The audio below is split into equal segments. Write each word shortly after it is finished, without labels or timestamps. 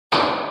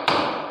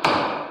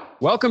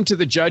Welcome to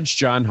the Judge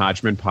John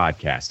Hodgman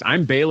podcast.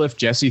 I'm bailiff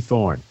Jesse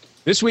Thorne.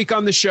 This week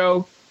on the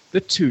show,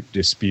 the toot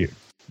dispute.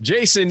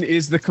 Jason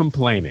is the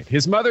complainant.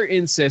 His mother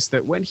insists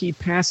that when he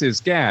passes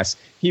gas,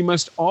 he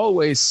must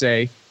always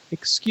say,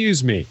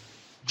 "Excuse me."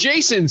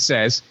 Jason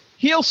says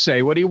he'll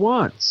say what he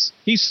wants.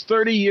 He's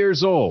 30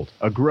 years old,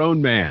 a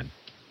grown man.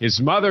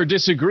 His mother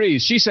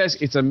disagrees. She says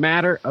it's a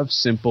matter of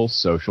simple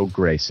social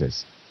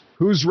graces.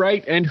 Who's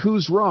right and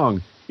who's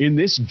wrong in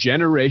this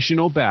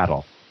generational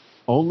battle?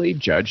 Only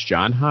Judge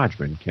John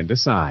Hodgman can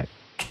decide.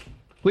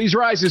 Please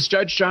rise as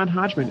Judge John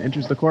Hodgman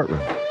enters the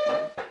courtroom.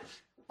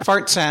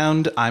 Fart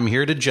sound, I'm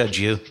here to judge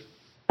you.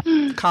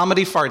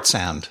 Comedy fart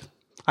sound.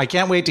 I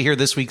can't wait to hear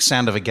this week's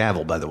sound of a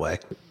gavel, by the way.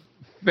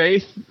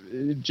 Faith,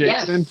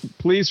 Jason, yes.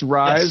 Please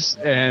rise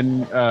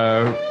and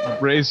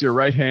raise your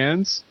right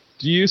hands.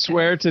 Do you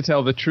swear to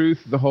tell the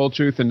truth, the whole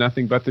truth, and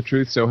nothing but the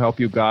truth, so help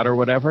you God or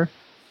whatever?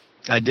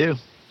 I do.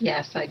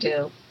 Yes, I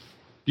do.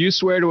 Do you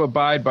swear to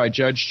abide by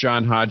Judge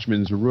John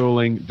Hodgman's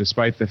ruling,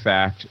 despite the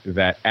fact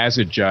that, as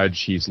a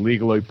judge, he's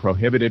legally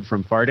prohibited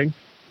from farting?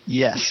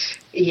 Yes.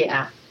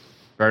 Yeah.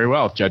 Very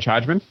well. Judge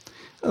Hodgman?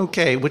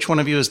 Okay, which one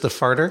of you is the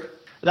farter?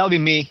 That would be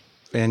me.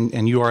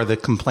 And you are the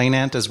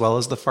complainant as well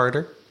as the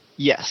farter?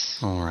 Yes.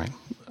 All right.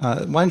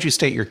 Why don't you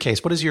state your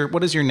case? What is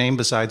your name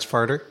besides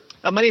farter?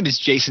 My name is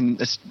Jason.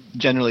 That's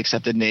generally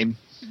accepted name.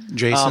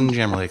 Jason,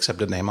 generally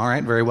accepted name. All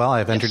right, very well.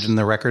 I've entered in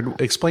the record.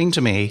 Explain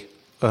to me,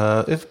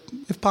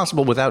 if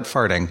possible, without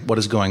farting, what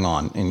is going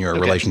on in your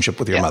relationship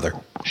with your mother?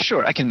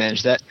 Sure, I can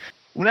manage that.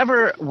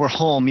 Whenever we're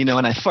home,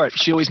 and I fart,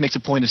 she always makes a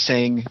point of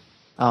saying,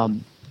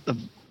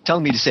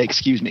 telling me to say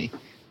excuse me.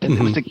 And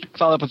with the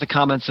follow up with the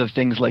comments of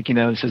things like,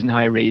 this isn't how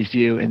I raised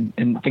you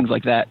and things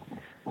like that.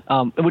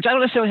 Which I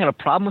don't necessarily have a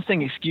problem with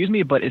saying excuse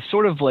me, but it's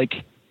sort of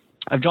like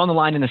I've drawn the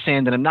line in the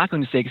sand and I'm not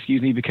going to say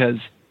excuse me because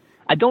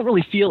I don't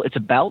really feel it's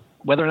about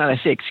whether or not I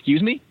say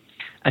excuse me.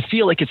 I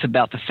feel like it's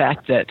about the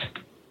fact that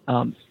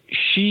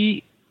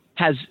she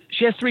has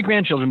 3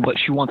 grandchildren, but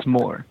she wants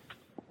more.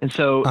 And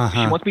so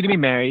she wants me to be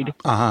married.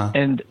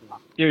 And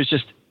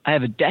I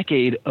have a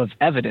decade of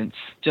evidence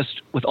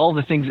just with all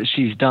the things that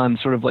she's done,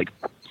 sort of like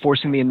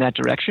forcing me in that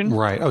direction.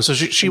 Right. Oh, so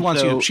she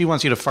wants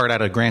you to fart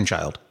out a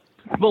grandchild.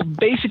 Well,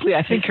 basically,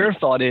 I think her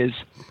thought is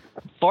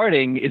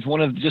farting is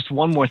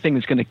one more thing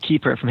that's going to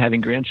keep her from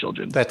having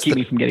grandchildren, keep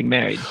me from getting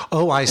married.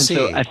 Oh, I see.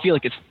 So I feel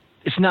like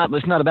it's not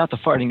about the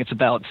farting. It's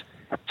about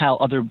how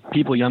other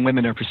people, young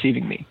women, are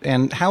perceiving me.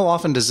 And how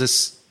often does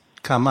this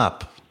come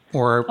up?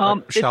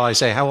 Or shall I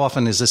say, how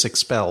often is this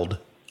expelled,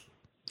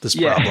 this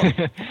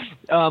problem?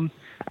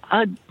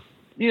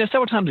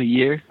 Several times a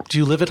year. Do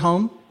you live at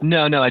home?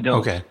 No, I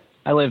don't. Okay.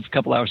 I live a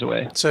couple hours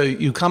away. So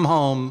you come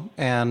home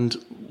and,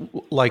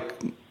 like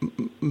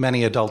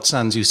many adult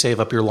sons, you save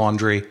up your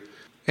laundry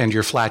and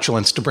your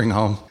flatulence to bring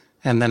home,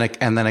 and then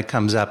it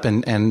comes up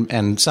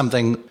and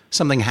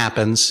something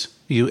happens.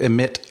 You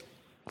emit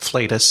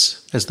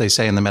flatus, as they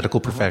say in the medical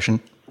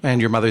profession,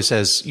 and your mother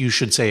says you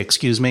should say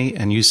excuse me,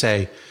 and you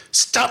say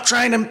stop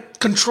trying to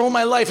control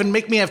my life and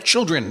make me have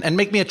children and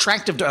make me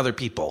attractive to other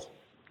people.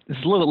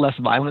 It's a little bit less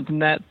violent than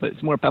that, but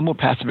I'm more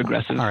passive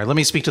aggressive. All right, let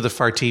me speak to the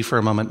fartee for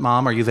a moment.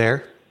 Mom, are you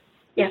there?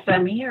 Yes,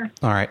 I'm here.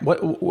 All right,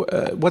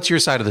 what's your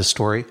side of the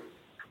story?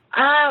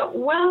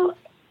 Well,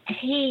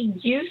 he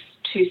used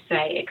to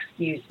say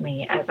excuse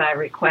me as I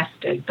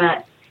requested,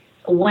 but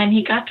when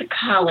he got to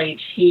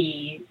college,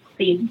 he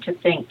seemed to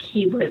think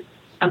he was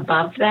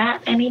above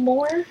that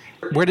anymore.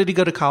 Where did he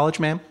go to college,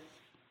 ma'am?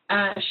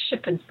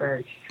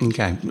 Shippensburg.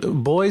 Okay.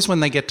 Boys, when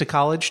they get to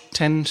college,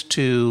 tend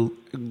to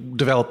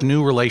develop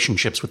new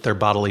relationships with their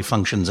bodily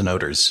functions and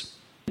odors.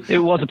 It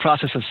was a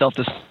process of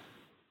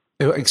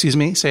Excuse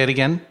me? Say it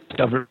again?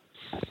 Discovery.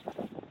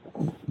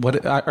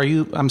 What are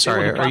you? I'm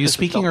sorry. Are you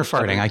speaking or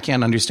farting? I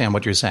can't understand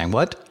what you're saying.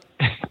 What?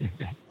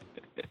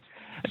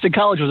 I said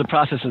college was a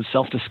process of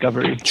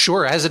self-discovery.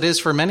 Sure, as it is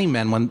for many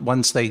men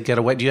once they get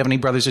away. Do you have any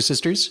brothers or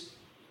sisters?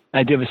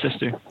 I do have a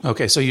sister.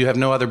 Okay, so you have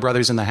no other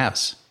brothers in the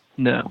house?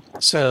 No.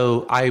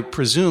 So I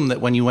presume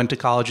that when you went to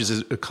college, is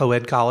it a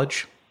co-ed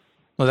college?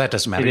 Well, that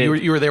doesn't matter.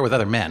 You were there with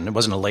other men. It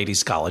wasn't a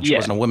ladies' college. Yeah, it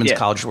wasn't a women's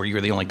college where you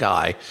were the only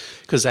guy,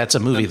 because that's a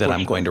movie that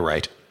I'm going to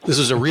write. This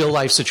is a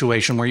real-life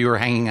situation where you were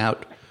hanging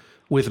out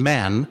with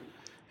men,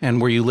 and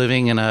were you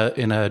living in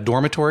a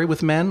dormitory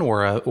with men,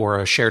 or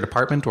a shared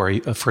apartment, or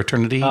a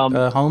fraternity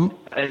home?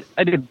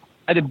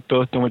 I did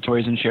both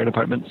dormitories and shared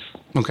apartments.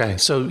 Okay,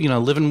 so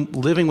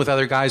living with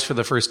other guys for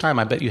the first time,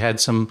 I bet you had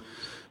some,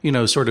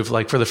 sort of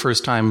like for the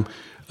first time,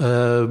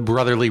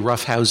 brotherly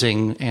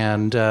roughhousing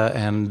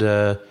and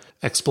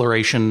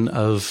exploration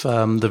of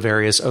the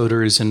various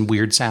odors and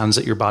weird sounds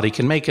that your body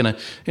can make in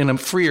a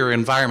freer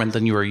environment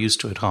than you are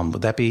used to at home.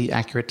 Would that be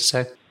accurate to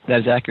say? That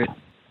is accurate.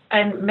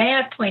 And may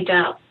I point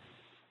out,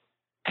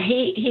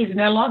 he's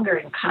no longer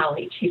in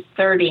college. He's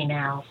 30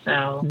 now,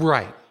 so...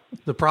 Right.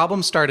 The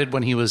problem started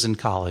when he was in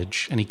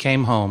college, and he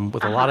came home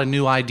with a lot of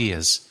new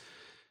ideas.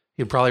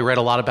 He'd probably read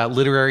a lot about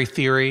literary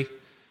theory,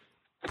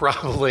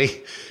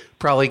 probably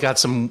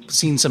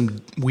seen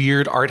some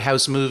weird art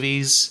house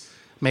movies,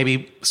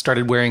 maybe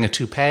started wearing a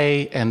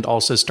toupee and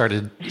also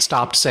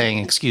stopped saying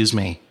 "excuse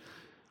me"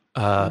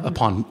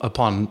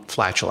 upon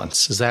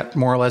flatulence. Is that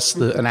more or less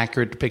an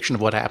accurate depiction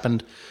of what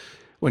happened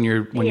when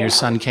your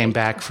son came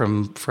back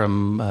from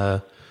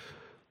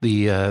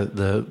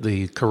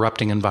the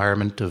corrupting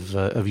environment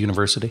of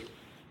university?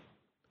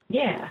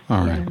 Yeah.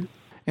 All right.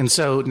 And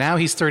so now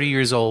he's 30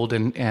 years old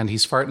and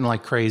he's farting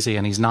like crazy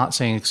and he's not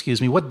saying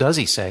 "excuse me." What does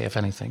he say, if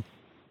anything?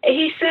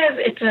 He says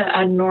it's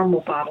a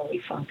normal bodily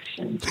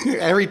function.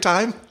 Every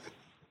time?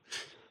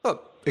 Oh,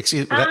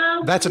 excuse me.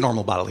 That's a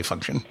normal bodily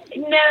function.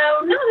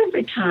 No, not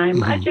every time.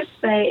 Mm-hmm. I just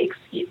say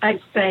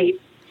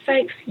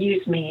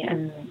excuse me,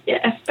 and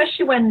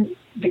especially when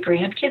the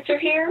grandkids are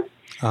here.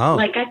 Oh.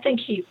 Like, I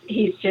think he's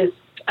just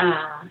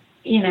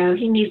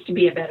he needs to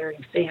be a better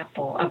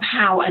example of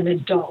how an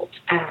adult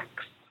acts.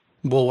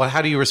 Well,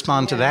 how do you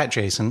respond to that,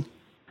 Jason?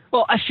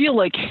 Well, I feel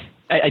like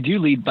I do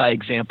lead by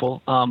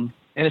example, and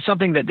it's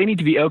something that they need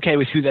to be okay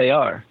with who they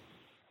are,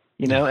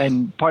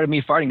 and part of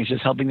me farting is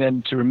just helping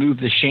them to remove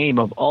the shame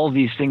of all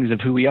these things of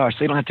who we are, so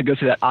they don't have to go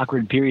through that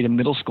awkward period in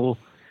middle school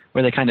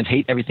where they kind of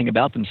hate everything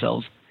about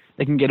themselves.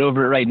 They can get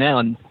over it right now,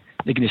 and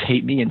they can just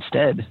hate me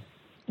instead.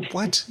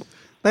 What?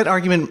 That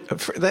argument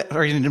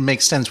didn't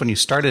make sense when you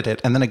started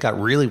it, and then it got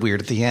really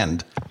weird at the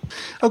end.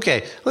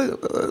 Okay,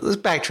 let's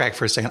backtrack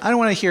for a second. I don't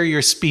want to hear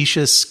your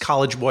specious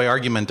college boy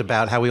argument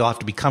about how we all have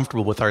to be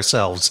comfortable with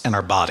ourselves and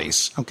our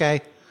bodies,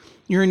 okay?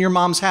 You're in your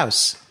mom's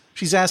house.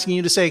 She's asking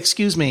you to say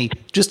 "excuse me,"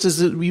 just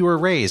as you were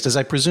raised, as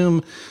I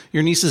presume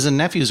your nieces and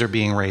nephews are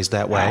being raised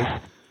that way.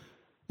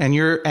 And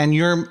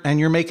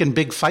you're making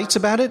big fights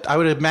about it? I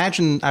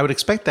would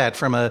expect that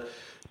from a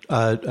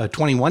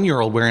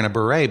 21-year-old wearing a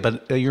beret,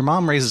 but your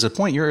mom raises a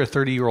point. You're a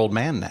 30-year-old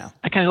man now.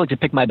 I kind of like to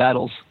pick my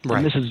battles.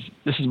 Right. And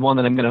this is one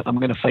that I'm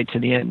gonna fight to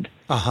the end.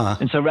 Uh-huh.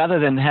 And so rather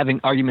than having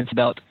arguments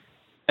about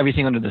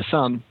everything under the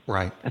sun,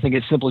 right, I think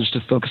it's simple just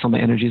to focus on my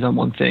energies on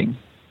one thing.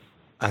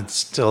 And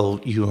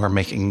still, you are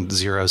making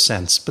zero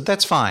sense, but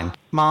that's fine.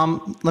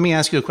 Mom, let me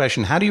ask you a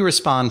question. How do you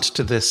respond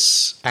to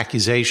this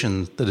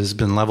accusation that has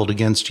been leveled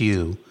against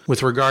you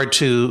with regard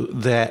to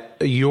that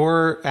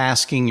you're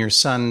asking your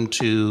son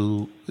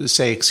to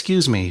say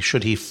 "excuse me"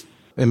 should he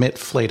emit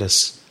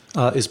flatus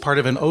is part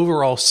of an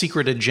overall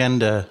secret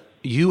agenda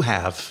you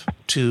have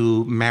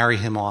to marry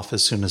him off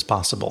as soon as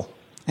possible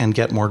and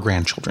get more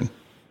grandchildren?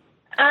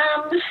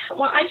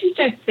 Well, I just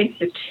don't think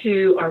the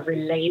two are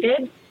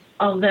related.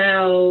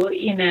 Although,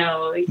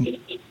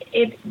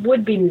 it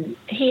would be,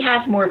 he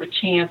has more of a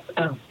chance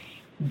of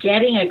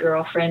getting a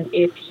girlfriend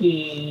if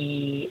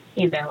he,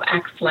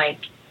 acts like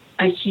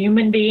a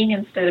human being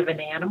instead of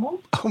an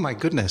animal. Oh my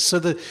goodness. So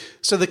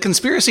the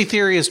conspiracy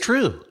theory is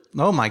true.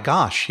 Oh my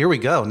gosh. Here we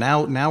go.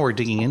 Now we're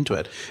digging into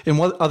it. In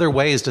what other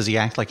ways does he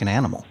act like an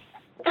animal?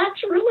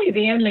 That's really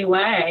the only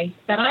way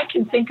that I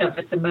can think of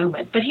at the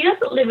moment. But he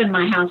doesn't live in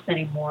my house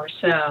anymore,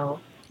 so.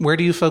 Where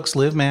do you folks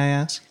live, may I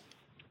ask?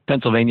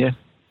 Pennsylvania.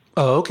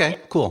 Oh, okay.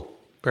 Cool.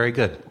 Very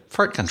good.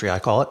 Fart country, I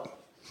call it.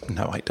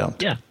 No, I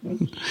don't. Yeah.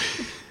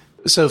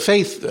 So,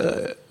 Faith,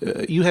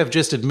 you have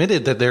just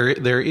admitted that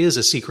there is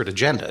a secret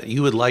agenda.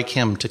 You would like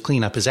him to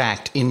clean up his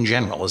act in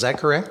general. Is that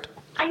correct?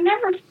 I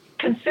never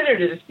considered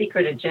it a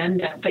secret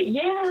agenda, but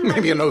yeah.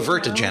 Maybe an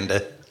overt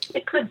agenda.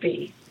 It could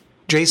be.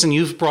 Jason,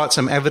 you've brought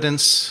some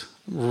evidence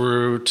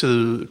to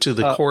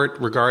the court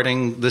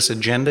regarding this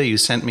agenda. You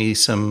sent me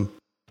some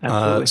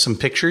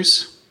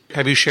pictures.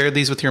 Have you shared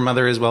these with your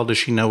mother as well? Does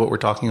she know what we're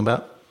talking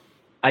about?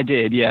 I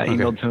did, yeah. I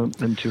emailed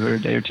them to her a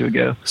day or two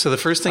ago. So the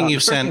first thing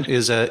you've sent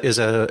is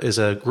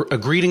a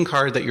greeting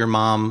card that your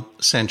mom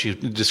sent you.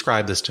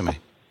 Describe this to me.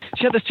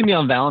 She had this to me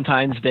on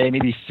Valentine's Day,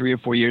 maybe 3 or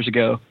 4 years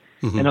ago.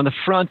 Mm-hmm. And on the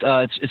front,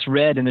 it's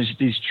red, and there's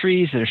these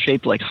trees that are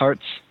shaped like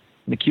hearts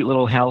in a cute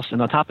little house.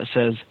 And on top it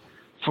says,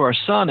 "For our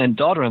son and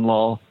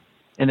daughter-in-law."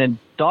 And then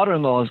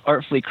daughter-in-law is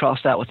artfully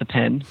crossed out with a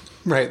pen.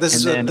 Right. This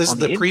is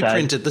the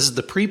pre-printed. This is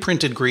the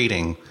pre-printed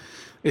greeting.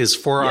 Is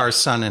for our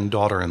son and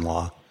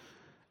daughter-in-law,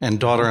 and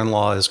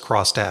daughter-in-law is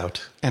crossed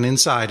out. And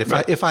inside,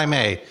 if I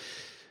may,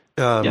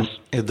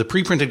 the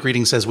pre-printed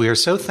greeting says, "We are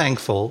so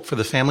thankful for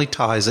the family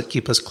ties that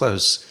keep us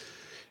close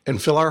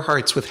and fill our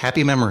hearts with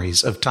happy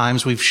memories of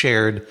times we've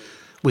shared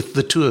with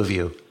the two of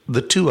you,"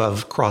 the two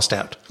of crossed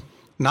out.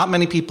 Not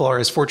many people are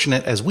as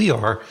fortunate as we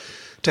are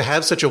to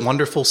have such a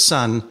wonderful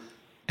son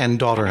and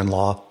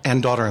daughter-in-law,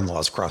 and daughter-in-law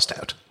is crossed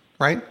out,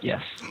 right?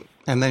 Yes.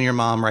 And then your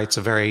mom writes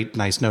a very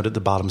nice note at the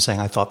bottom saying,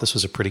 "I thought this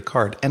was a pretty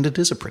card." And it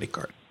is a pretty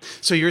card.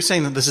 So you're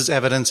saying that this is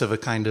evidence of a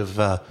kind of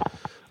a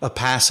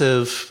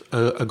passive,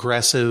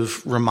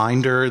 aggressive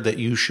reminder that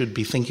you should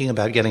be thinking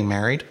about getting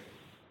married?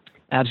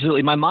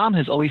 Absolutely. My mom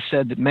has always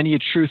said that many a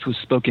truth was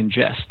spoken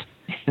jest.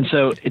 And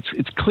so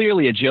it's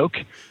clearly a joke,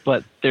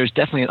 but there's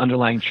definitely an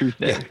underlying truth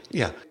there.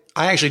 Yeah.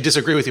 I actually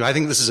disagree with you. I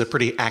think this is a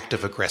pretty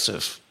active,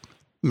 aggressive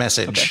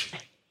message.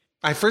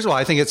 Okay. First of all,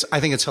 I think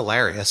it's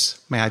hilarious.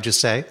 May I just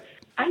say?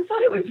 I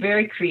thought it was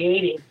very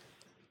creative.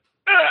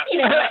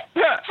 Hey,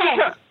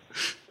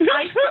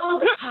 I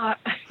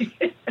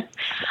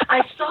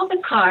saw the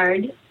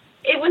card.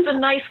 It was a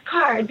nice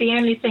card. The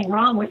only thing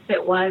wrong with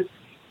it was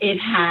it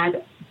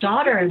had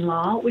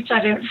daughter-in-law, which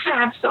I don't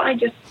have, so I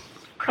just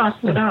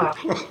crossed it off.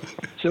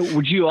 So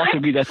would you also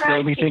agree that's the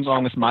only thing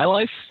wrong with my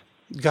life?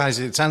 Guys,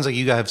 it sounds like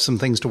you have some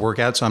things to work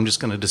out, so I'm just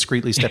going to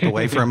discreetly step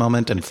away for a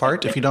moment and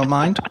fart, if you don't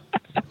mind.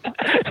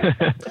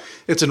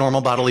 It's a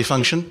normal bodily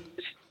function.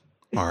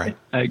 All right.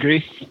 I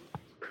agree.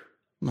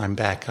 I'm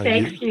back.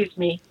 Excuse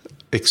me.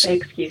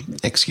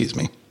 Excuse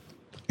me.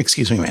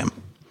 Excuse me, ma'am.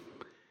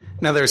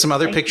 Now, there are some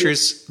other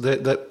pictures.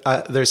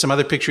 There's some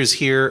other pictures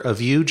here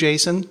of you,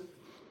 Jason.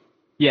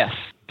 Yes.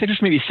 Pictures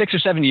maybe 6 or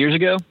 7 years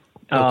ago.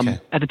 Okay.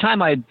 At the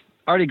time, I had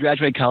already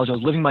graduated college. I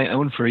was living my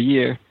own for a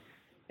year,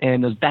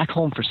 and I was back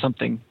home for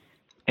something.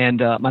 And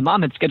my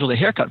mom had scheduled a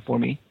haircut for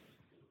me.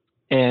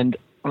 And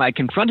when I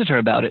confronted her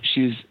about it,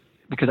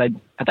 because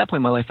at that point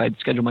in my life, I'd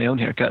scheduled my own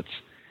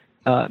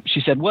haircuts.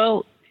 She said,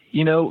 well,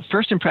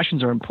 first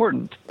impressions are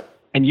important,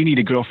 and you need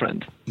a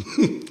girlfriend.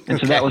 And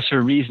so that was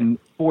her reason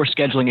for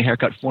scheduling a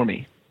haircut for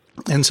me.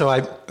 And so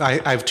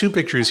I have two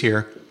pictures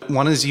here.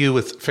 One is you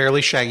with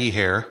fairly shaggy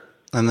hair,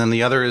 and then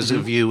the other is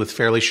of you with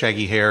fairly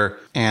shaggy hair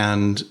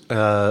and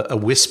a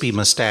wispy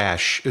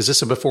mustache. Is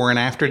this a before and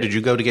after? Did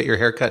you go to get your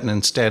haircut and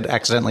instead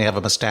accidentally have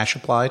a mustache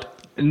applied?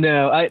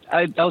 No,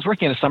 I was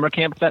working at a summer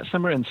camp that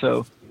summer, and so I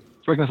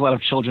was working with a lot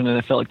of children, and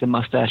I felt like the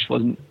mustache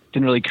didn't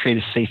really create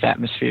a safe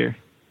atmosphere.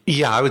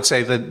 Yeah, I would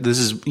say that this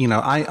is,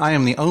 I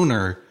am the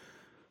owner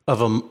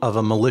of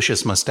a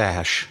malicious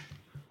mustache,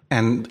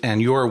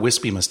 and your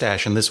wispy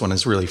mustache, and this one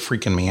is really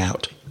freaking me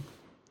out.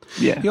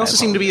 Yeah. You also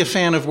seem to be a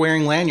fan of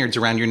wearing lanyards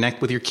around your neck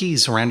with your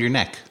keys around your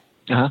neck.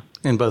 Uh-huh.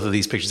 In both of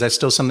these pictures. That's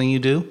still something you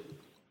do?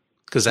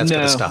 Because that's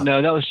going to stop.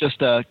 No, that was just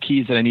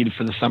keys that I needed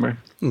for the summer.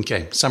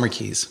 Okay, summer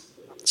keys.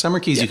 Summer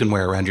keys you can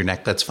wear around your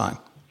neck. That's fine.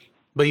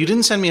 But you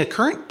didn't send me a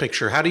current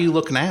picture. How do you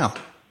look now?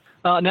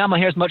 Now my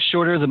hair's much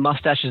shorter. The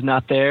mustache is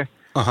not there.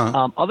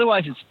 Uh-huh.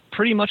 Otherwise, it's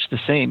pretty much the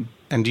same.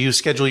 And do you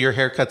schedule your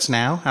haircuts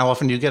now? How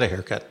often do you get a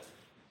haircut?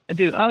 I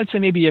do. I would say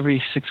maybe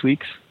every 6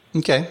 weeks.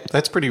 Okay,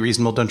 that's pretty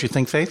reasonable, don't you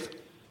think, Faith?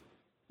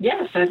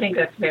 Yes, I think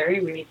that's very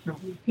reasonable.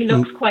 He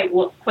looks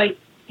quite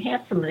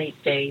handsome these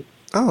days.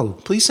 Oh,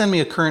 please send me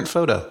a current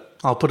photo.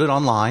 I'll put it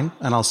online,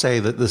 and I'll say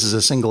that this is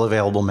a single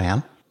available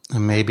man.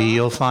 And maybe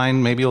you'll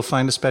find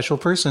a special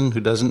person who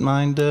doesn't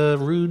mind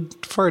rude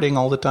farting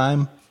all the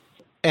time.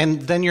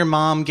 And then your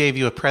mom gave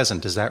you a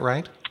present, is that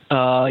right?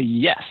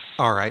 Yes.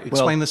 All right,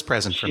 explain this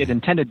present for me. She had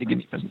intended to give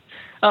me a present.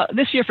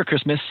 This year for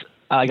Christmas,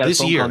 I got a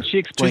phone call, and she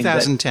explained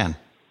 2010.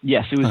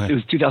 Yes, it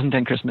was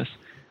 2010 Christmas.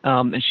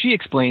 And she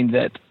explained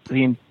that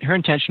her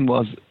intention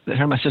was that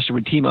her and my sister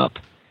would team up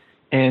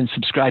and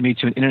subscribe me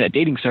to an internet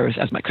dating service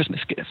as my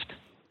Christmas gift.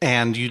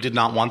 And you did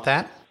not want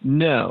that?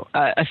 No.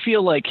 I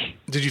feel like...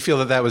 Did you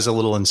feel that was a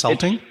little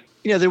insulting?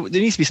 There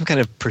needs to be some kind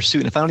of pursuit.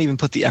 And if I don't even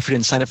put the effort in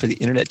and sign up for the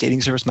internet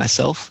dating service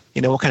myself,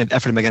 what kind of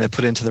effort am I going to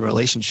put into the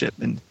relationship?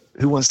 And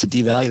who wants to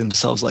devalue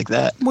themselves like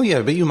that? Well,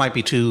 yeah, but you might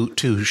be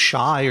too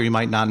shy, or you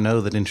might not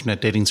know that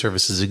internet dating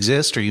services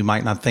exist, or you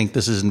might not think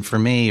this isn't for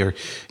me, or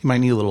you might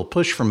need a little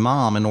push from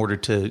mom in order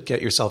to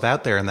get yourself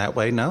out there in that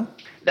way, no?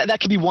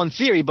 That could be one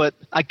theory, but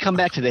I come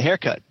back to the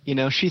haircut.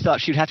 She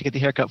thought she'd have to get the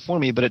haircut for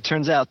me, but it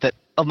turns out that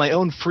of my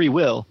own free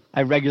will,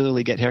 I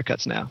regularly get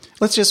haircuts now.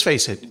 Let's just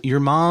face it. Your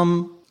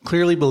mom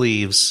clearly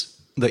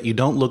believes that you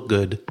don't look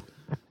good,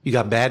 you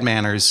got bad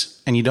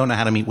manners, and you don't know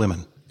how to meet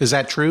women. Is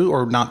that true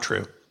or not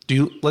true?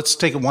 Let's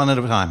take it one at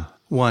a time.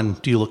 One,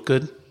 do you look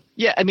good?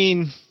 Yeah, I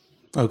mean,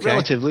 okay.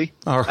 Relatively.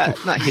 All right.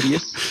 Not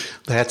hideous.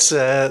 That's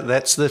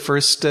the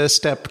first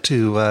step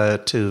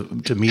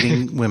to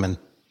meeting women.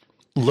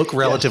 Look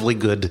relatively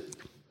good.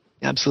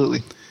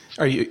 Absolutely.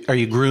 Are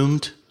you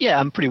groomed? Yeah,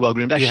 I'm pretty well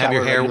groomed. I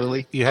shower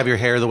regularly. You have your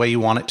hair the way you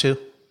want it to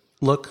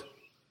look?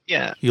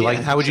 Yeah.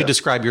 How would you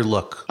describe your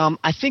look?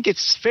 I think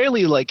it's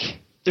fairly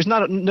there's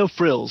no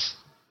frills.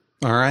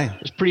 All right.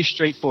 It's pretty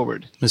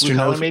straightforward. Mr.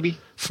 No maybe?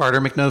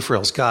 Farter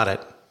McNo-Frills. Got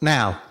it.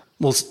 Now,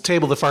 we'll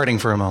table the farting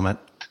for a moment.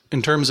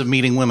 In terms of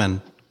meeting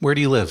women, where do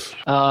you live?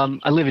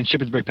 I live in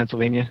Shippensburg,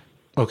 Pennsylvania.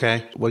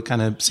 Okay. What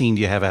kind of scene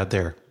do you have out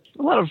there?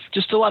 A lot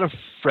of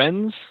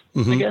friends,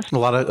 I guess. A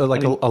lot of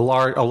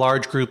a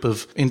large group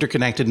of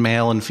interconnected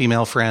male and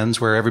female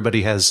friends where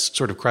everybody has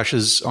sort of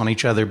crushes on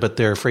each other, but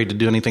they're afraid to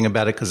do anything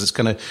about it because it's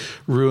going to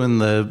ruin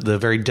the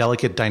very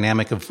delicate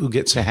dynamic of who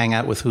gets to hang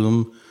out with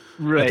whom.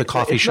 Right. At the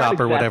coffee shop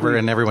or whatever,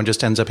 and everyone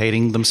just ends up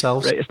hating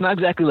themselves? Right. It's not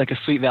exactly like a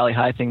Sweet Valley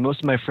High thing.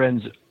 Most of my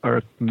friends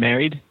are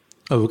married.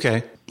 Oh,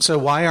 okay. So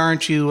why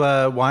aren't you,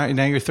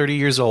 now you're 30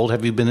 years old,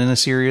 have you been in a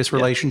serious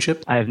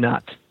relationship? I have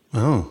not.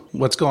 Oh,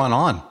 what's going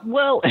on?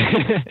 Well,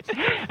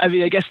 I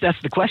mean, I guess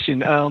that's the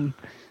question.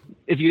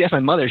 If you ask my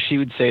mother, she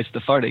would say it's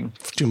the farting.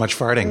 Too much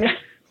farting.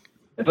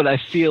 But I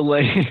feel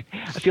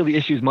the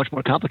issue is much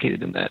more complicated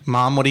than that.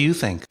 Mom, what do you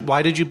think?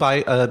 Why did you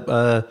buy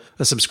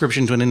a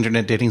subscription to an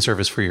internet dating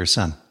service for your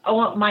son? Oh,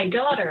 well, my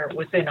daughter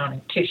was in on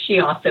it too. She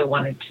also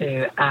wanted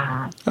to.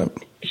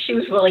 She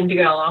was willing to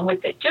go along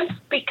with it just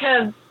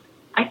because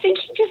I think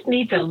he just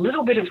needs a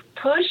little bit of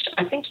push.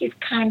 I think he's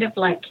kind of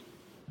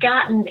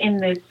gotten in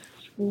this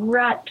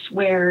rut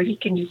where he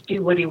can just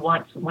do what he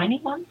wants when he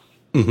wants.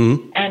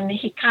 Mm-hmm. And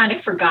he kind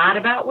of forgot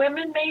about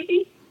women,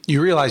 maybe.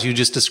 You realize you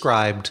just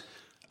described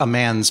a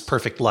man's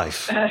perfect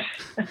life.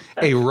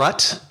 A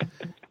rut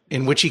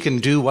in which he can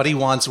do what he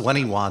wants when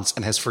he wants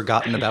and has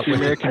forgotten about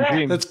women. American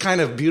dream. That's kind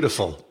of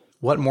beautiful.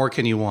 What more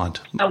can you want?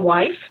 A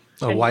wife.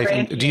 A wife.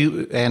 And do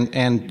you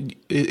and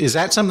is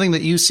that something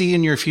that you see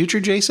in your future,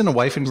 Jason? A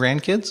wife and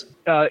grandkids?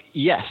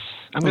 Yes.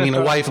 I mean,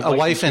 a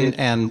wife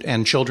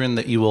and children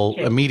that you will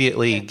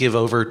immediately give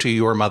over to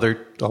your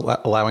mother,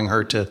 allowing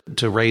her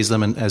to raise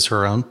them as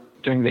her own.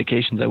 During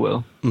vacations, I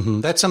will.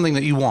 Mm-hmm. That's something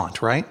that you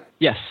want, right?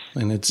 Yes.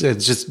 And it's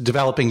just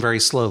developing very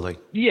slowly.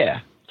 Yeah.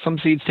 Some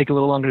seeds take a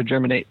little longer to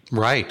germinate.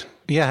 Right.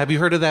 Yeah. Have you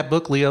heard of that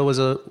book? Leo was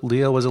a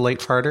late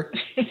farter.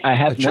 I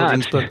have a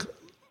children's book.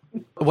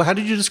 Well, how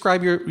did you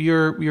describe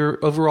your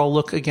overall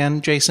look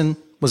again, Jason?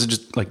 Was it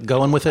just like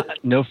going with it?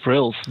 No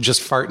frills.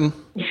 Just farting?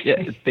 Yeah,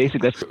 it's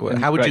basic.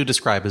 How would you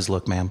describe his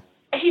look, ma'am?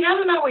 He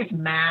doesn't always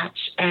match,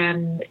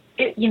 and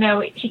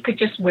he could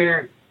just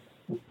wear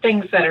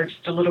things that are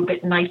just a little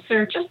bit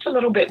nicer, just a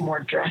little bit more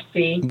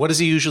dressy. What does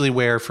he usually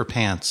wear for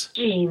pants?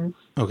 Jeans.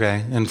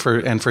 Okay, and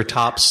for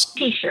tops?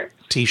 T-shirts.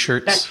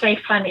 T-shirts that say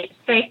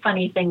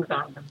funny things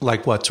on them.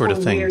 Like what sort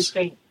of things? Weird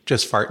things.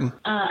 Just farting?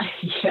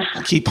 Yeah.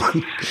 Keep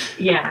on.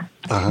 Yeah.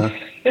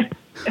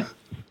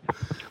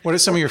 What are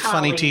some of your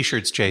funny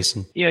T-shirts,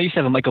 Jason? I used to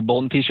have a Michael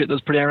Bolton T-shirt that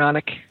was pretty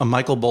ironic. A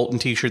Michael Bolton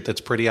T-shirt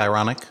that's pretty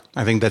ironic?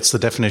 I think that's the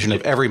definition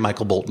of every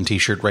Michael Bolton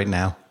T-shirt right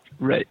now.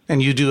 Right.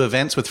 And you do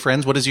events with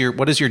friends? What is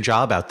your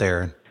job out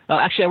there?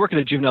 Actually, I work at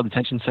a juvenile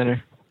detention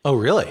center. Oh,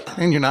 really?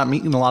 And you're not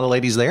meeting a lot of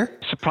ladies there?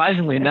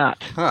 Surprisingly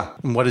not. Huh.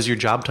 And what is your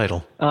job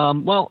title?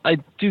 Well, I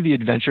do the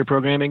adventure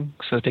programming,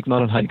 so I take them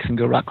out on hikes and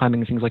go rock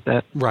climbing and things like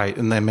that. Right,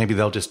 and then maybe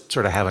they'll just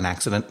sort of have an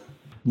accident.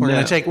 We're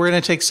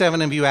gonna take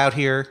 7 of you out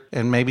here,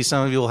 and maybe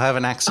some of you will have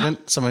an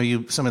accident. Some of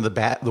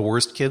the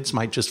worst kids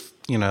might just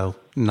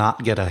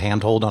not get a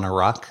handhold on a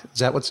rock. Is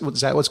that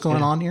what's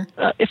going on here?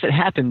 If it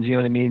happens, you know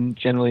what I mean.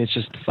 Generally, it's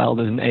just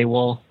filed as an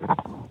AWOL.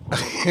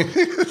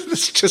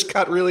 This just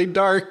got really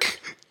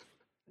dark.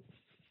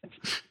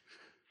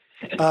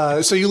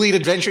 So you lead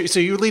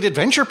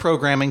adventure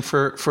programming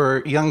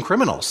for young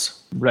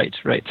criminals. Right.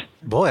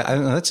 Boy,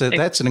 that's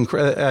an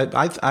incredible.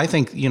 I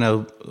think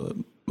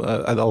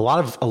a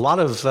lot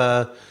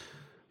of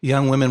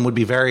young women would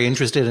be very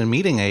interested in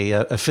meeting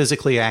a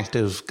physically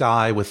active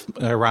guy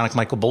with ironic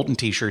Michael Bolton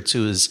T-shirts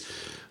who is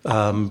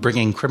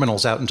bringing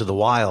criminals out into the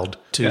wild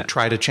to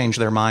try to change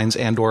their minds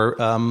and or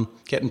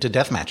get into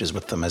death matches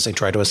with them as they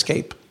try to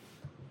escape.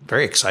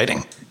 Very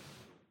exciting.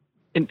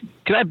 And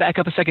could I back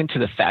up a second to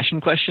the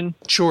fashion question?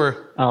 Sure.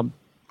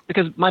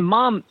 Because my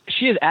mom,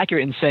 she is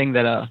accurate in saying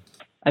that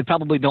I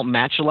probably don't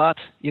match a lot,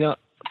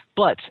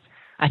 but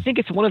I think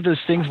it's one of those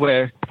things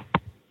where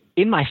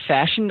in my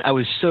fashion, I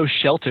was so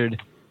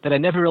sheltered that I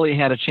never really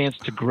had a chance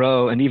to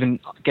grow and even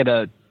get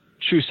a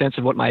true sense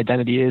of what my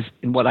identity is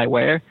and what I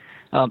wear.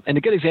 And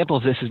a good example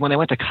of this is when I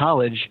went to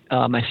college,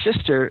 my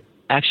sister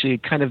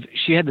actually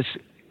she had this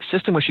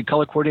system where she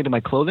color coordinated my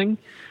clothing.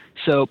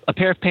 So a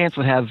pair of pants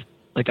would have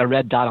like a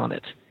red dot on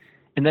it.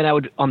 And then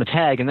on the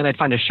tag, and then I'd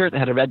find a shirt that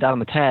had a red dot on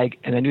the tag,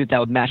 and I knew that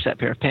would match that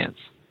pair of pants.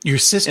 Your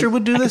sister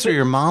would do this, or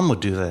your mom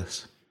would do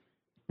this?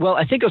 Well,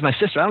 I think it was my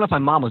sister. I don't know if my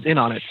mom was in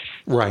on it.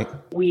 Right.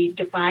 We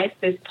devised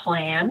this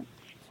plan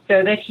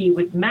so that he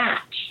would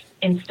match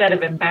instead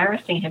of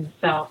embarrassing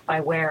himself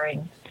by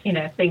wearing,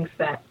 things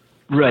that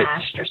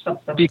flashed or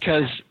something.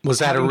 Because was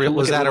that a real?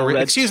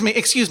 Excuse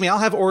me. I'll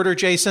have order,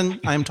 Jason.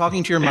 I'm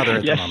talking to your mother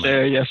at the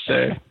moment. Yes,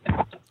 sir.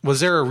 Was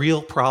there a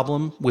real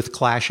problem with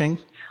clashing?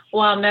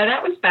 Well, no,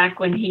 that was back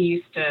when he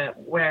used to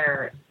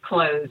wear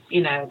clothes,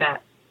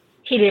 that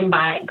he didn't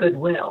buy at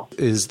Goodwill.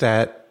 Is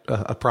that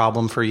a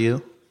problem for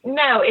you?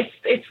 No, it's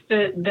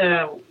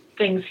the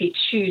things he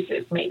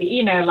chooses, maybe.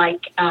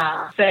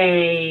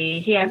 Say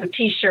he has a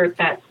T-shirt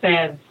that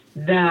says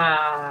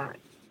the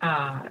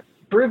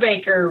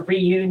Brubaker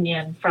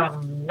reunion from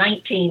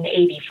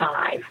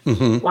 1985.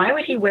 Mm-hmm. Why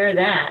would he wear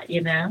that,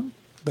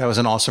 That was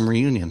an awesome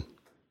reunion.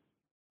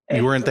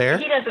 You weren't there?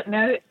 He doesn't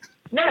know.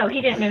 No,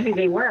 he didn't know who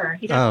they were.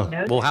 He doesn't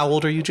know. Well, how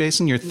old are you,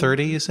 Jason? You're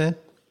 30, you said?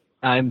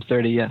 I'm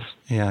 30, yes.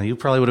 Yeah, you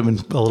probably would have been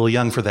a little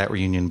young for that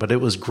reunion, but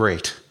it was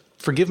great.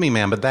 Forgive me,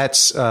 ma'am, but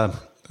that's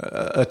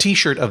a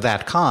T-shirt of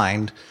that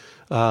kind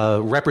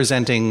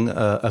representing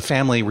a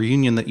family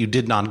reunion that you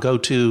did not go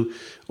to,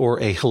 or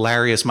a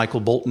hilarious Michael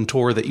Bolton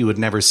tour that you would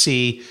never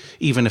see,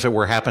 even if it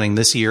were happening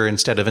this year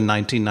instead of in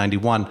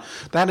 1991.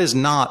 That is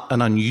not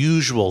an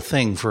unusual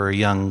thing for a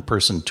young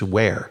person to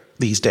wear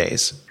these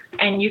days.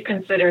 And you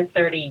consider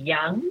 30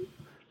 young?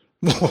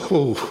 That's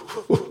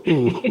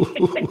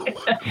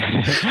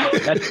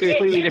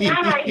completely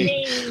different. I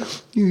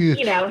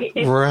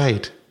mean,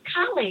 right.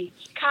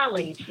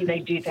 College, they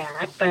do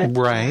that, but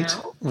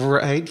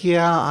right,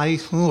 yeah,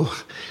 it's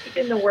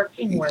in the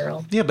working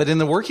world. Yeah, but in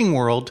the working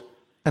world,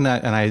 and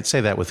I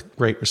say that with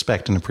great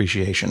respect and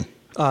appreciation.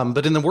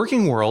 But in the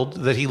working world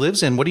that he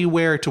lives in, what do you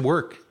wear to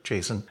work,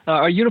 Jason?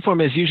 Our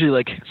uniform is usually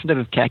like some type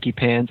of khaki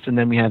pants, and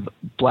then we have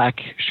black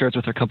shirts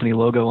with our company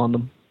logo on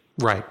them.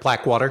 Right.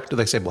 Blackwater? Do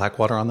they say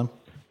Blackwater on them?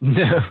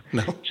 No.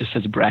 No? Just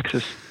says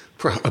Abraxas.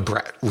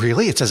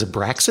 Really? It says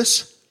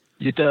Abraxas?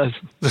 It does.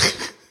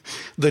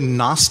 The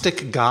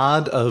Gnostic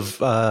god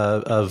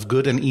of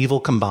good and evil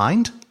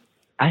combined?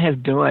 I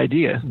have no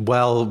idea.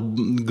 Well,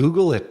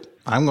 Google it.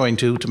 I'm going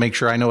to make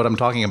sure I know what I'm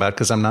talking about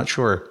because I'm not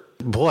sure.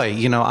 Boy,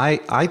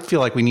 I feel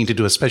like we need to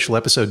do a special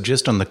episode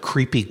just on the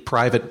creepy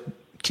private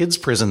kids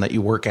prison that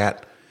you work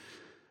at.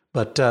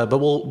 But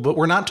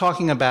we're not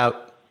talking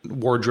about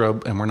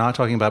wardrobe, and we're not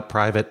talking about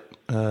private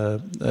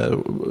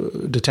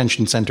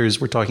detention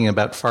centers. We're talking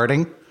about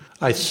farting.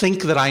 I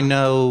think that I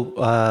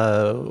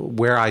know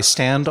where I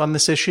stand on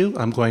this issue.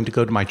 I'm going to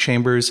go to my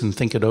chambers and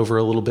think it over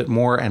a little bit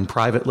more and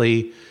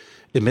privately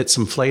emit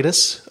some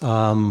flatus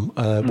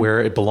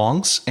where it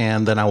belongs,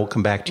 and then I will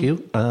come back to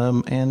you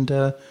and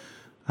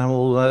I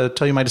will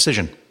tell you my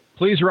decision.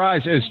 Please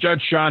rise as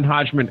Judge John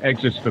Hodgman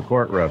exits the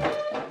courtroom.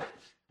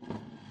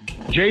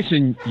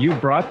 Jason, you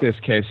brought this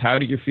case. How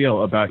do you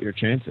feel about your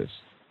chances?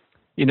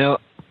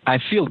 I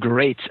feel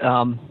great.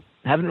 I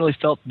haven't really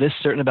felt this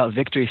certain about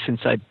victory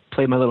since I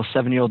played my little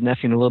 7-year-old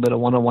nephew in a little bit of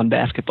one-on-one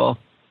basketball.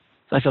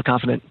 So I feel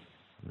confident.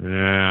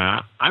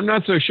 Yeah, I'm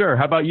not so sure.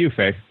 How about you,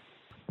 Faith?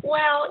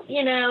 Well,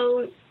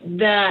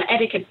 the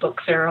etiquette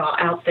books are all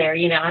out there.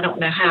 I don't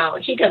know how.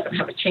 He doesn't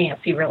have a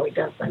chance. He really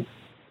doesn't.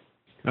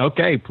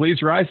 Okay,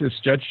 please rise as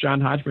Judge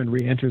John Hodgman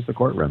re-enters the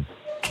courtroom.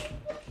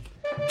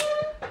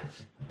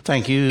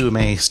 Thank you. You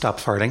may stop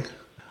farting.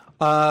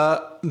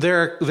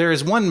 There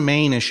is one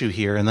main issue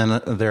here, and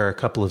then there are a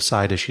couple of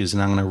side issues,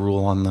 and I'm going to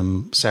rule on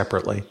them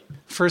separately.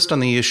 First, on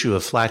the issue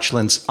of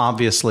flatulence,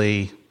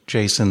 obviously,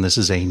 Jason, this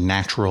is a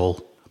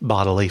natural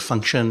bodily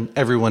function.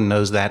 Everyone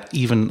knows that,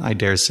 even, I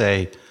dare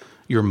say,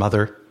 your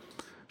mother.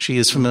 She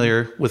is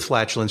familiar with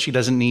flatulence. She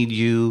doesn't need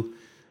you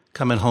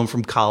coming home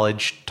from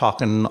college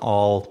talking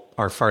all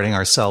our farting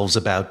ourselves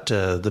about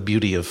the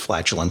beauty of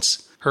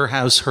flatulence. Her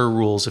house, her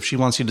rules. If she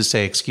wants you to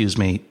say, excuse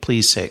me,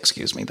 please say,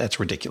 excuse me. That's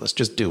ridiculous.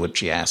 Just do what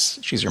she asks.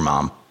 She's your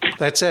mom.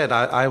 That said,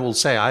 I will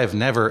say I have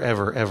never,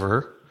 ever,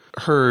 ever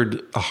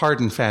heard a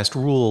hard and fast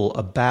rule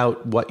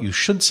about what you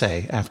should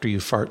say after you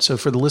fart. So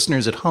for the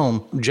listeners at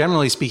home,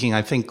 generally speaking,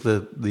 I think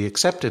the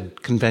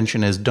accepted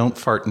convention is don't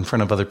fart in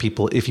front of other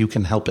people if you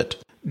can help it.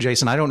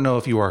 Jason, I don't know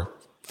if you are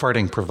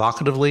farting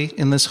provocatively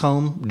in this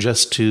home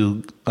just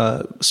to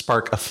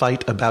spark a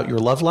fight about your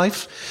love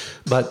life.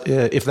 But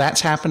if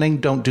that's happening,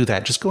 don't do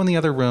that. Just go in the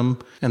other room,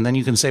 and then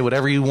you can say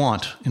whatever you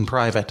want in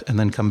private and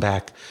then come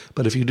back.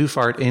 But if you do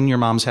fart in your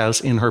mom's house,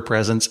 in her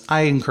presence,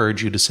 I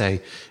encourage you to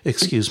say,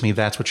 excuse me,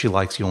 that's what she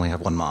likes. You only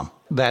have one mom.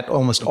 That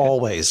almost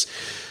always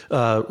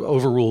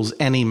overrules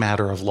any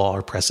matter of law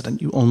or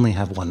precedent. You only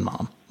have one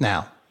mom.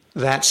 Now,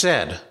 that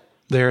said,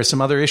 there are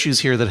some other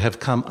issues here that have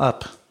come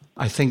up.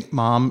 I think,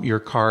 Mom, your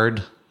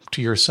card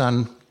to your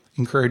son,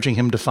 encouraging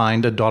him to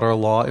find a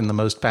daughter-in-law in the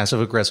most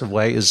passive-aggressive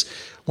way is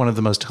one of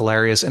the most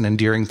hilarious and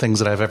endearing things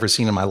that I've ever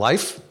seen in my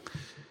life.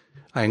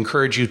 I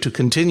encourage you to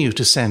continue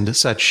to send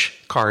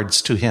such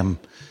cards to him.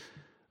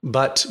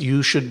 But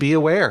you should be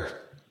aware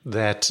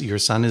that your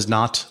son is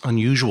not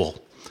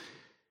unusual.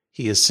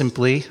 He has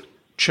simply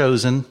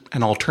chosen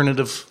an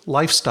alternative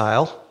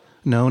lifestyle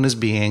known as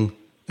being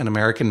an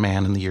American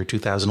man in the year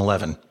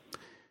 2011.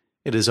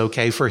 It is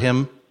okay for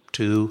him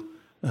to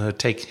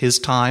take his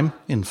time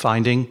in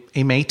finding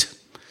a mate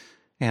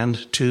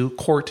and to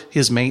court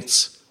his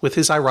mates with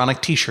his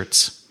ironic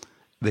T-shirts.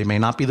 They may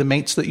not be the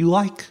mates that you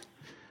like.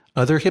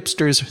 Other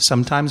hipsters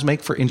sometimes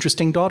make for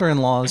interesting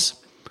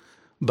daughter-in-laws,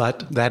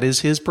 but that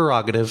is his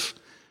prerogative.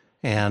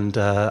 And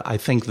I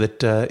think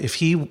that if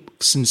he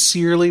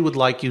sincerely would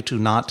like you to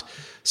not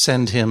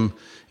send him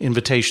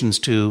invitations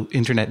to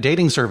internet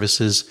dating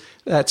services,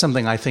 that's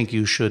something I think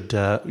you should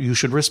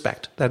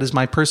respect. That is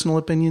my personal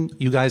opinion.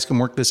 You guys can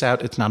work this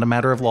out. It's not a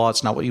matter of law.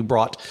 It's not what you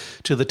brought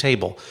to the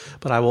table.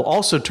 But I will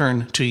also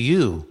turn to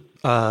you,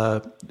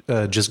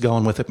 just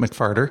going with it,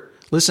 McFarter.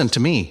 Listen to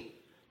me.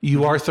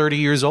 You are 30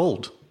 years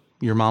old.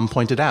 Your mom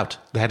pointed out.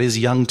 That is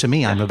young to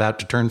me. I'm about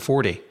to turn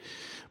 40.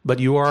 But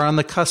you are on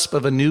the cusp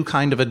of a new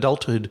kind of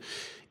adulthood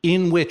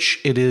in which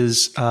it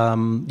is,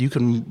 you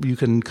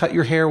can cut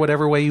your hair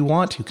whatever way you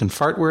want. You can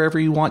fart wherever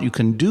you want. You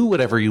can do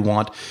whatever you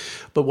want.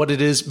 But what it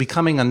is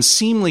becoming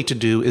unseemly to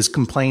do is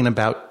complain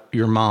about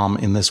your mom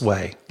in this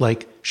way.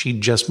 Like, she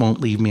just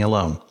won't leave me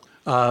alone.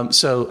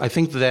 So I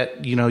think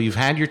that, you've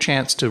had your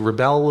chance to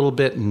rebel a little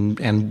bit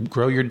and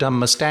grow your dumb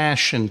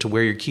mustache and to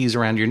wear your keys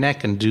around your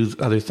neck and do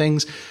other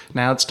things.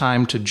 Now it's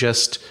time to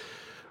just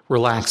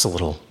relax a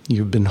little.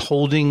 You've been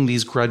holding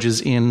these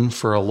grudges in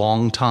for a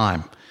long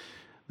time.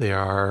 They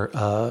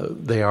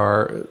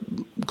are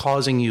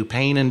causing you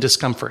pain and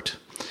discomfort.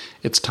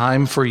 It's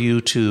time for you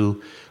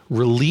to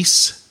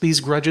release these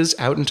grudges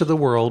out into the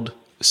world,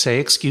 say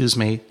excuse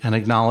me, and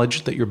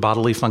acknowledge that your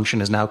bodily function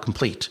is now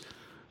complete.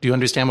 Do you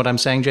understand what I'm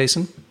saying,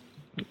 Jason?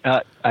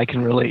 I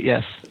can relate,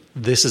 yes.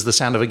 This is the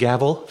sound of a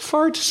gavel.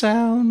 Fart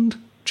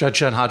sound. Judge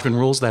John Hodgman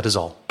rules. That is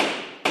all.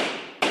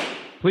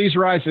 Please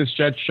rise as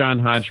Judge John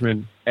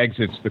Hodgman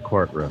exits the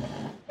courtroom.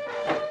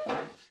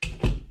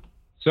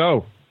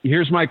 So,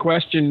 here's my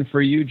question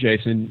for you,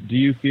 Jason. Do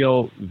you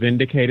feel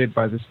vindicated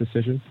by this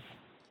decision?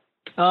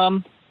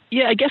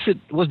 Yeah, I guess it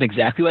wasn't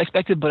exactly what I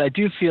expected, but I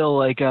do feel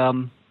like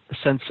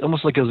sense,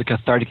 almost like it was a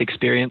cathartic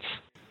experience.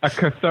 A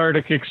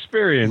cathartic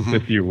experience,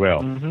 if you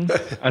will.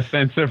 A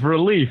sense of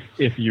relief,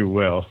 if you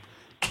will.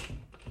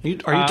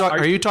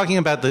 Are you talking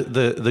about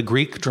the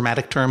Greek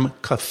dramatic term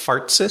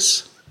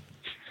catharsis?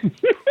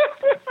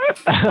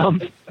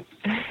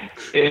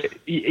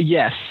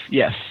 Yes.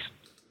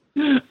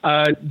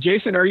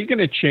 Jason, are you going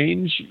to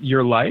change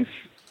your life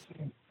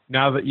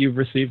now that you've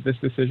received this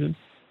decision?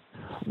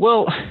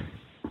 Well,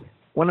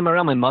 when I'm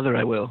around my mother,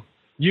 I will.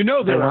 You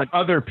know there are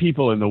other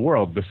people in the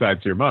world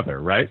besides your mother,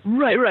 right?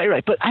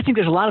 Right. But I think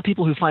there's a lot of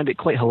people who find it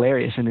quite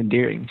hilarious and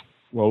endearing.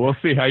 Well, we'll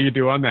see how you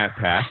do on that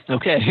path.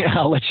 Okay,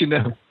 I'll let you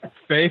know.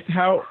 Faith,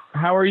 how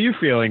are you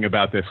feeling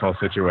about this whole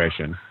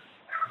situation?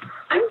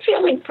 I'm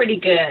feeling pretty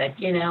good.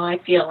 You know, I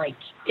feel like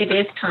it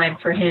is time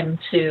for him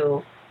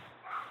to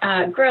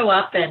grow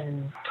up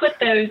and put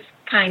those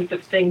kinds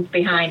of things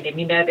behind him.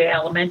 You know, the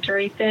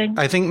elementary thing.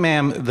 I think,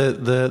 ma'am,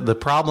 the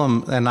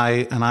problem, and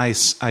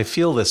I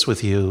feel this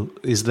with you,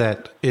 is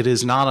that it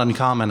is not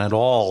uncommon at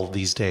all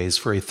these days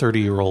for a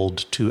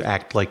 30-year-old to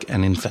act like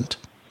an infant.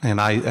 And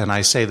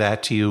I say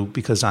that to you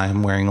because I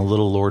am wearing a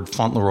little Lord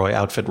Fauntleroy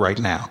outfit right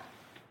now.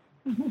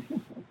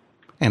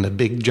 And a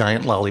big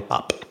giant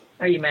lollipop.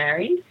 Are you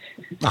married?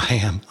 I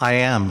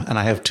am. And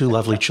I have 2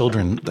 lovely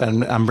children.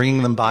 And I'm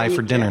bringing them by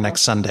for dinner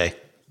next Sunday.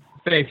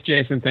 Faith,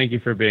 Jason, thank you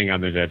for being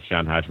on the Judge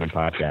John Hodgman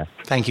podcast.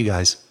 Thank you,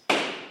 guys.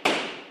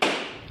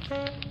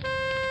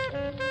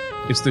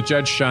 It's the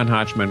Judge John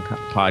Hodgman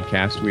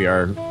podcast. We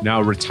are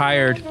now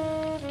retired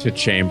to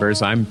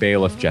chambers. I'm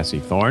bailiff Jesse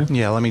Thorne.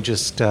 Yeah, let me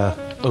just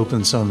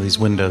open some of these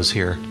windows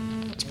here.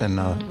 It's been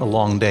a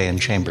long day in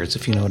chambers,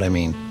 if you know what I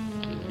mean.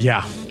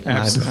 Yeah,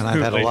 absolutely. And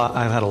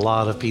I've had a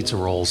lot of pizza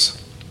rolls.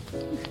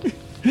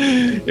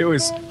 It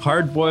was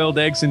hard-boiled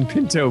eggs and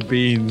pinto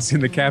beans in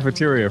the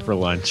cafeteria for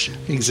lunch.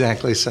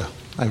 Exactly so.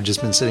 I've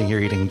just been sitting here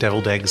eating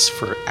deviled eggs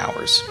for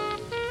hours.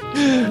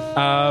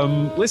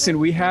 Listen,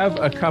 we have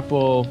a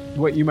couple,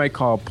 what you might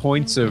call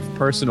points of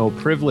personal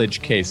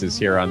privilege cases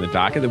here on the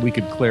docket that we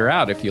could clear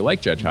out if you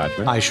like, Judge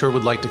Hodgman. I sure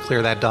would like to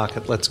clear that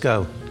docket. Let's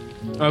go.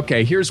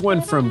 Okay, here's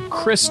one from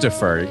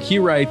Christopher. He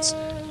writes,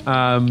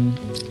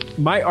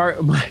 my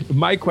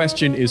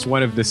question is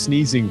one of the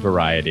sneezing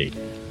variety.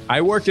 I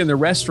worked in the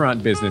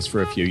restaurant business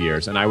for a few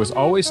years, and I was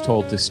always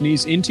told to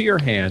sneeze into your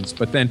hands,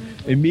 but then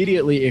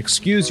immediately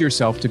excuse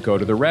yourself to go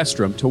to the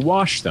restroom to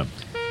wash them.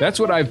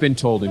 That's what I've been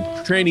told in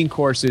training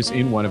courses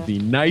in one of the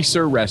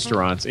nicer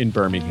restaurants in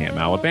Birmingham,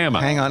 Alabama.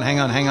 Hang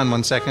on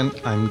 1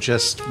 second. I'm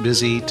just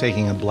busy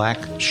taking a black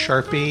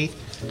Sharpie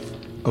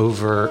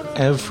over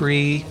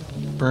every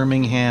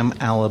Birmingham,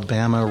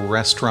 Alabama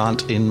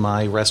restaurant in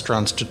my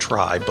Restaurants to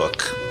Try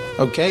book.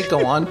 Okay,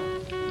 go on.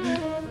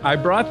 I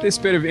brought this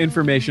bit of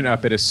information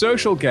up at a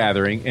social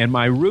gathering, and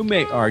my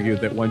roommate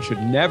argued that one should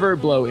never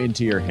blow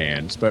into your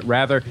hands, but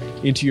rather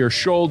into your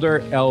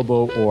shoulder,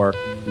 elbow, or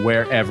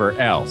wherever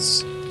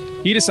else.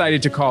 He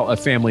decided to call a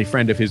family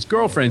friend of his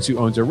girlfriend's who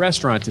owns a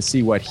restaurant to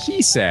see what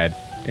he said,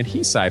 and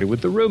he sided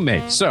with the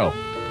roommate. So,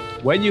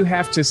 when you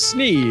have to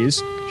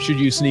sneeze, should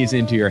you sneeze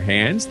into your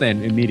hands,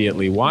 then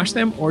immediately wash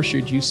them, or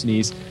should you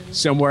sneeze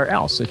somewhere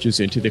else, such as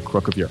into the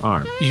crook of your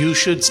arm? You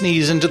should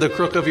sneeze into the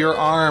crook of your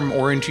arm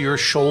or into your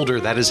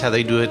shoulder. That is how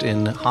they do it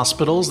in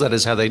hospitals. That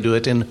is how they do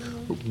it in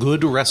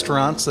good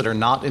restaurants that are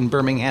not in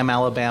Birmingham,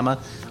 Alabama.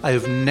 I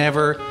have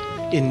never,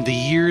 in the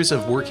years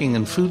of working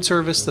in food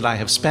service that I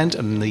have spent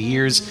and in the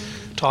years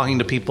talking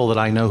to people that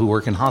I know who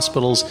work in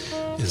hospitals,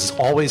 this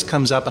always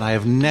comes up, and I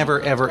have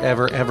never, ever,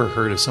 ever, ever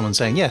heard of someone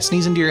saying, yeah,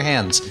 sneeze into your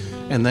hands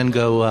and then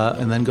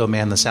go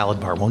man the salad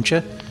bar, won't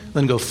you?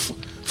 Then go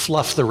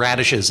fluff the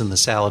radishes in the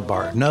salad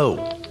bar.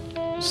 No.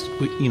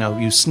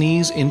 You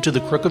sneeze into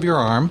the crook of your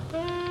arm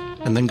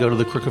and then go to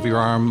the crook of your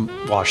arm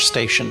wash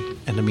station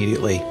and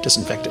immediately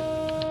disinfect it.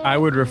 I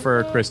would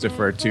refer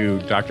Christopher to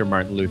Dr.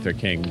 Martin Luther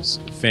King's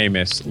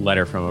famous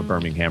letter from a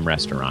Birmingham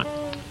restaurant.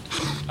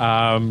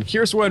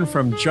 Here's one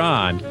from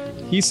John.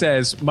 He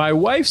says, my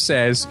wife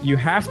says you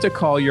have to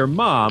call your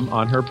mom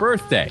on her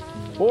birthday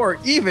or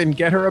even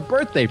get her a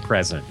birthday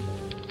present.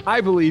 I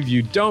believe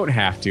you don't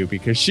have to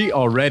because she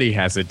already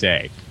has a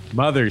day,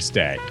 Mother's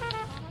Day.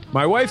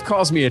 My wife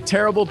calls me a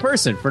terrible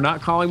person for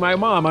not calling my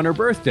mom on her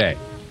birthday.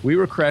 We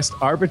request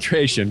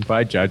arbitration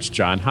by Judge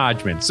John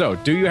Hodgman. So,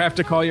 do you have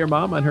to call your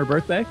mom on her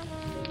birthday?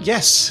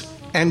 Yes,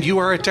 and you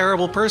are a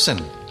terrible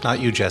person. Not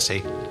you,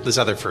 Jesse. This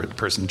other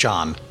person,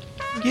 John.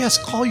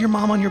 Yes, call your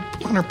mom on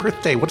her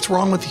birthday. What's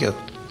wrong with you?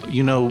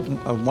 You know,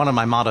 one of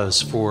my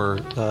mottos for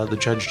the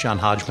Judge John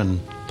Hodgman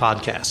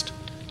podcast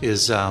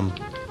is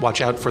watch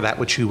out for that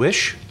which you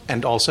wish,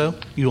 and also,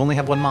 you only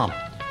have one mom.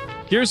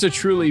 Here's a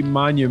truly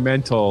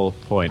monumental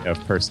point of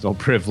personal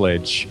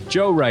privilege.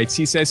 Joe writes,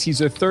 he says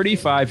he's a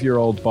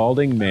 35-year-old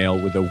balding male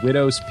with a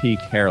widow's peak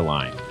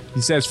hairline.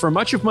 He says, for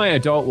much of my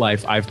adult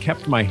life, I've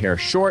kept my hair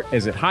short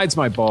as it hides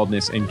my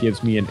baldness and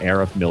gives me an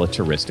air of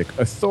militaristic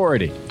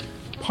authority.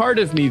 Part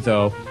of me,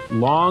 though,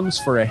 longs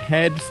for a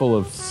head full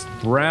of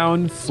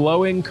brown,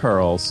 flowing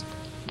curls,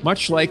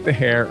 much like the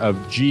hair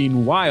of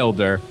Gene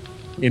Wilder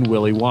in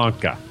Willy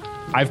Wonka.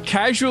 I've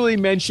casually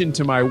mentioned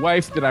to my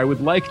wife that I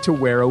would like to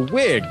wear a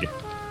wig,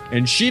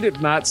 and she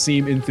did not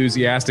seem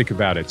enthusiastic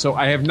about it, so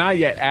I have not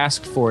yet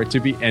asked for it to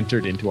be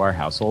entered into our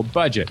household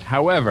budget.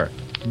 However,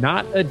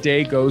 not a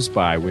day goes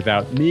by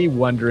without me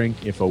wondering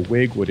if a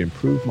wig would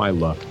improve my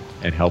look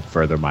and help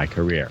further my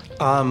career.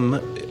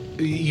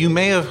 You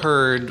may have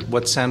heard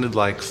what sounded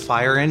like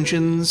fire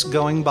engines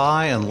going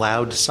by and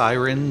loud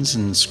sirens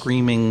and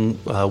screaming,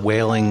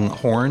 wailing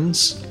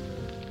horns.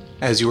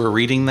 As you were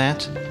reading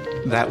that,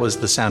 that was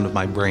the sound of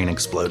my brain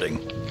exploding.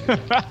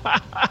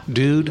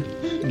 Dude,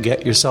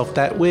 get yourself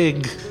that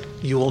wig.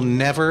 You will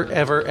never,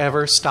 ever,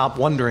 ever stop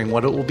wondering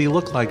what it will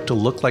look like to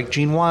look like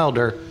Gene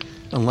Wilder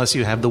unless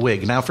you have the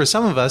wig. Now, for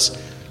some of us,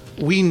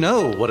 we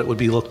know what it would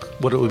be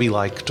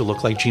like to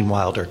look like Gene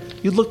Wilder.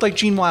 You'd look like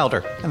Gene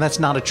Wilder, and that's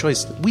not a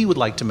choice that we would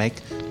like to make.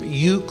 But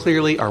you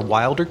clearly are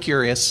Wilder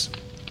curious,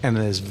 and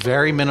there's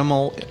very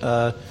minimal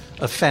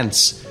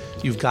offense.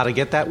 You've got to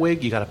get that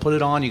wig. You got to put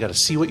it on. You got to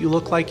see what you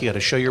look like. You got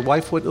to show your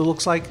wife what it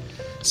looks like.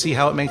 See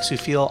how it makes you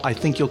feel. I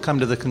think you'll come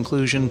to the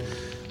conclusion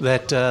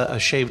that a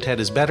shaved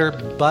head is better,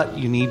 but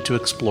you need to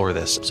explore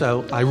this.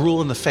 So I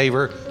rule in the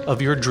favor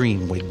of your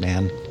dream, wig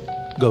man.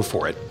 Go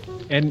for it.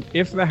 And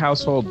if the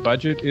household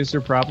budget is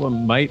your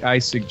problem, might I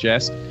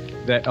suggest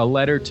that a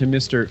letter to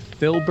Mr.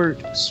 Filbert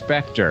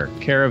Spector,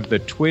 care of the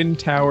Twin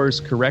Towers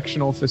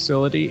Correctional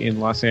Facility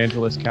in Los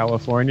Angeles,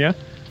 California,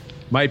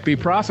 might be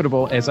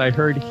profitable, as I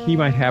heard he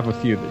might have a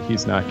few that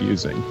he's not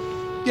using.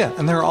 Yeah,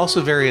 and there are also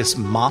various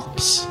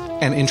mops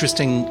and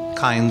interesting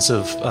kinds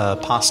of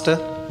pasta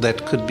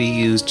that could be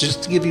used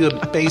just to give you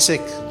a basic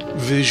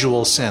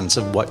visual sense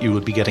of what you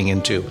would be getting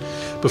into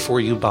before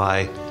you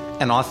buy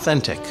an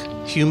authentic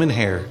human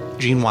hair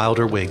Gene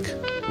Wilder wig.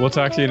 We'll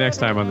talk to you next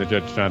time on the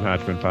Judge John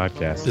Hodgman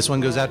podcast. This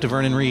one goes out to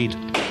Vernon Reed.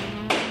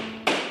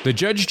 The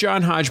Judge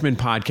John Hodgman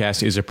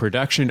podcast is a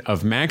production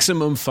of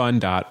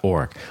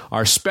MaximumFun.org.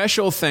 Our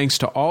special thanks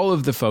to all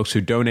of the folks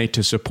who donate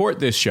to support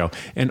this show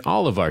and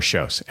all of our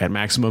shows at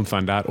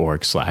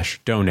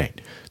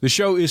MaximumFun.org/donate. The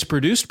show is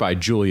produced by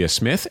Julia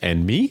Smith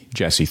and me,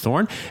 Jesse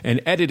Thorne, and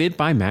edited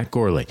by Matt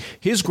Gorley.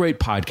 His great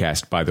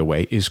podcast, by the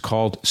way, is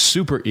called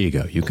Super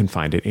Ego. You can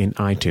find it in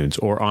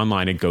iTunes or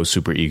online at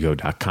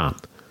gosuperego.com.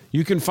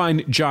 You can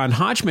find John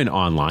Hodgman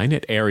online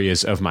at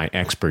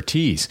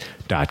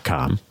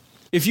areasofmyexpertise.com.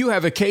 If you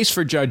have a case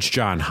for Judge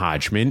John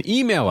Hodgman,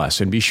 email us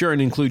and be sure and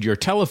include your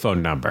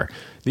telephone number.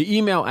 The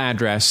email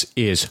address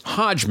is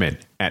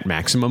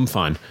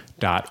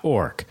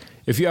hodgman@MaximumFun.org.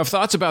 If you have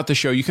thoughts about the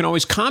show, you can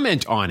always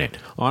comment on it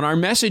on our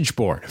message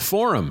board,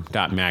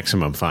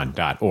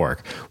 forum.MaximumFun.org.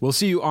 We'll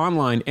see you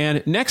online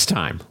and next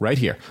time right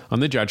here on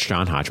the Judge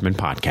John Hodgman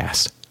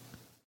podcast.